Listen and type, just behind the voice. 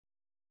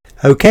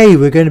Okay,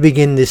 we're going to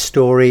begin this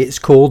story. It's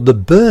called The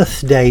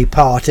Birthday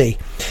Party.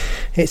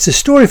 It's a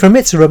story from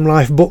It's a Rum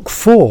Life Book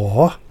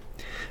 4,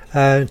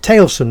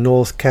 Tales from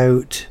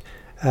Northcote,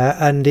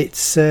 and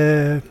it's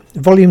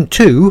Volume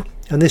 2,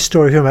 and this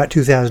story from about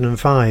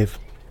 2005.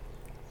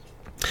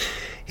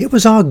 It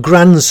was our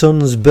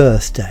grandson's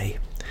birthday,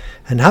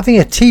 and having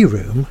a tea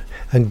room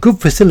and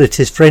good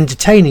facilities for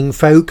entertaining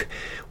folk,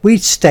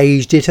 we'd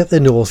staged it at the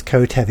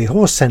Northcote Heavy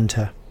Horse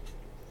Centre.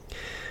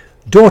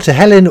 Daughter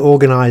Helen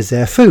organised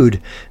their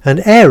food,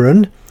 and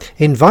Aaron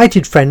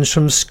invited friends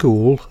from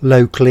school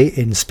locally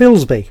in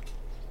Spilsby.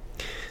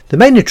 The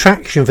main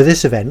attraction for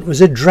this event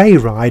was a dray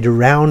ride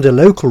around a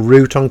local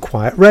route on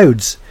quiet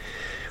roads.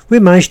 We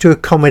managed to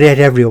accommodate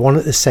everyone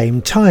at the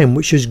same time,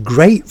 which was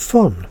great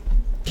fun.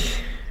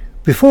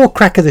 Before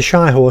Cracker the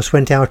Shy Horse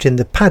went out in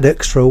the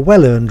paddocks for a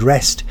well-earned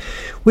rest,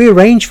 we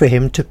arranged for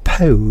him to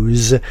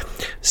pose,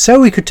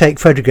 so we could take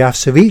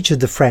photographs of each of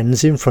the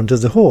friends in front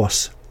of the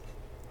horse.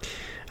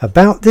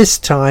 About this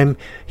time,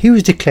 he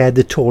was declared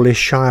the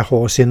tallest shy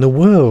horse in the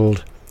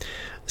world,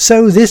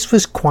 so this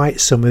was quite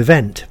some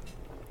event.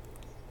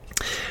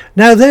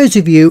 Now, those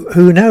of you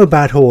who know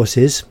about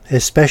horses,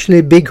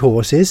 especially big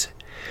horses,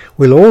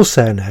 will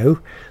also know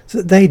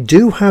that they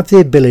do have the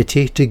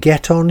ability to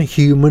get on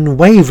human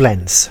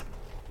wavelengths.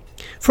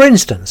 For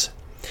instance,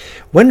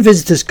 when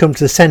visitors come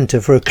to the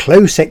centre for a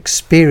close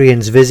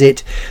experience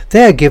visit,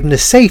 they are given a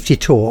safety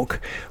talk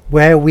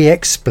where we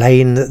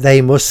explain that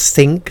they must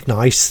think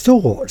nice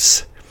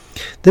thoughts.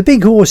 The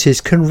big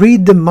horses can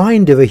read the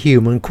mind of a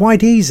human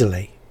quite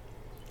easily.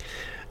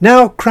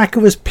 Now Cracker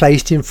was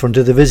placed in front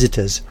of the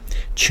visitors,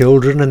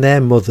 children and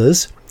their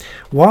mothers,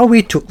 while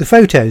we took the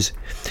photos.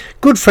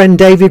 Good friend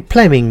David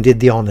Plemming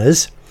did the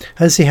honours,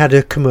 as he had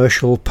a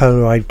commercial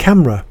Polaroid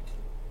camera.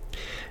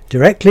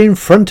 Directly in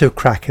front of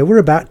Cracker were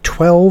about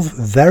 12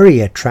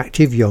 very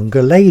attractive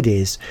younger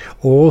ladies,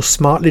 all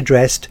smartly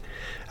dressed,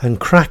 and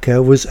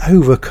Cracker was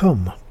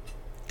overcome.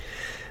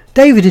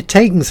 David had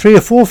taken 3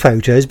 or 4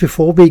 photos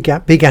before we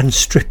began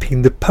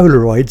stripping the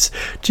Polaroids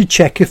to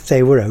check if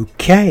they were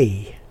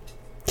okay.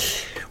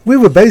 We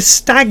were both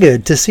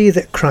staggered to see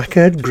that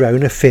Cracker had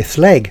grown a 5th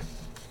leg.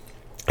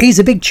 He's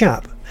a big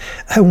chap,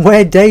 and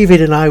where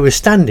David and I were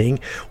standing,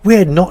 we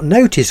had not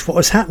noticed what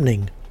was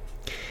happening.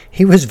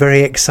 He was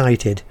very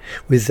excited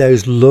with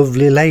those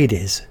lovely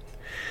ladies.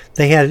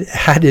 They had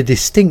had a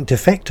distinct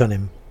effect on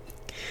him.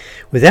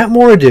 Without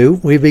more ado,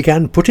 we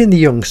began putting the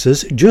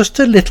youngsters just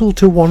a little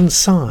to one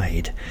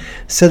side,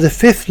 so the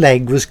 5th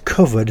leg was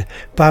covered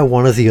by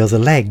one of the other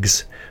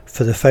legs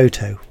for the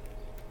photo.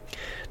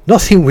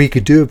 Nothing we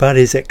could do about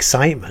his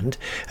excitement,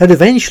 and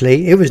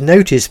eventually it was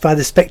noticed by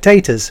the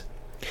spectators.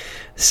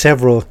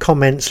 Several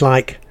comments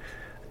like,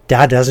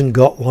 "Dad hasn't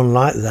got one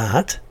like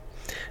that,"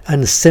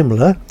 and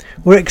similar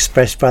were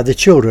expressed by the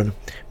children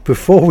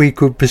before we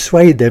could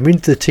persuade them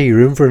into the tea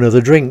room for another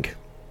drink.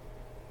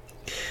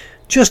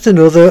 Just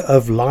another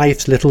of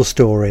life's little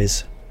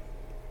stories.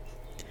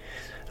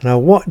 Now,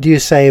 what do you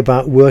say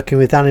about working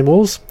with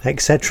animals,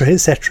 etc.,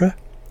 etc.?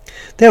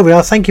 There we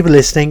are. Thank you for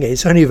listening.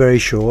 It's only very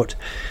short.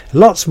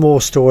 Lots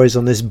more stories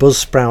on this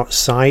Buzzsprout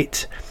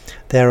site.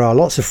 There are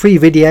lots of free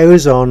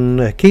videos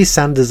on Keith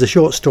Sanders, the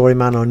Short Story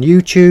Man, on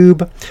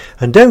YouTube.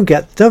 And don't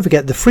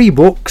forget the free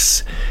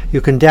books.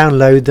 You can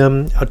download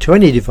them to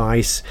any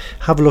device.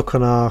 Have a look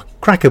on our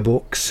Cracker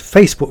Books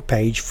Facebook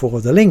page for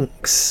the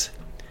links.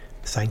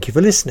 Thank you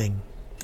for listening.